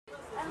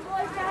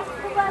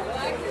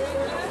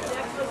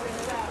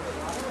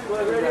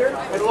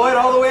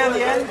way on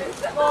the end.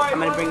 I'm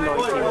going to bring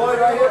Lloyd here. Lloyd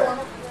right here.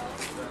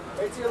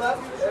 Right to your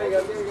left. There you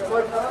go.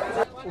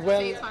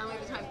 Well,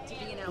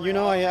 you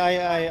know,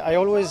 I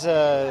always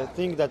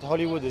think that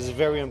Hollywood is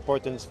very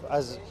important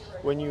as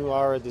when you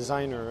are a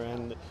designer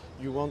and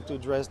you want to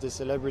dress the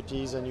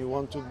celebrities and you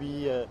want to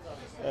be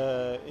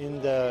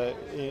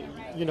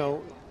you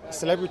know,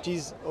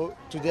 celebrities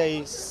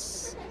today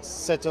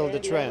settle the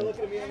trend.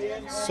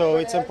 So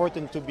it's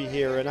important to be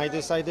here, and I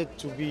decided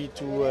to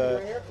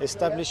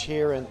establish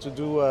here and to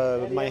do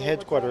my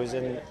headquarters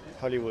in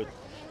Hollywood.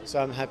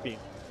 So I'm happy.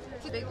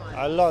 It's a big one.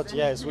 A lot,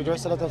 yes. We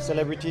dress a lot of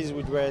celebrities.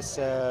 We dress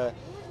a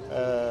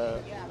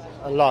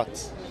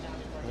lot.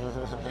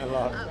 A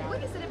lot.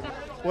 What is it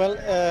about? Well,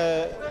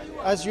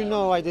 as you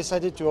know, I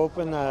decided to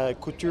open a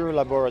couture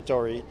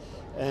laboratory,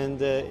 and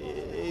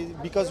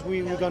because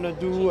we're gonna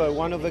do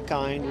one of a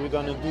kind, we're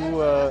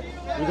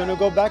gonna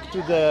go back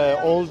to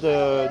the old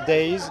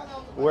days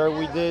where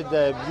we did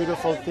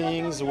beautiful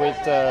things with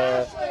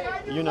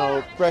you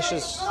know,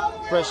 precious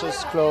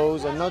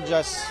clothes, and not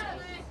just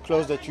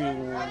clothes that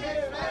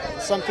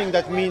something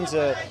that means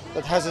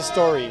that has a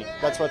story.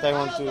 That's what I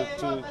want to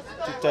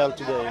tell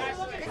today.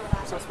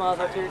 Some smiles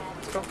out here.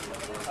 Let's go.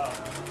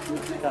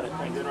 Got it.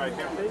 Right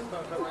here, please.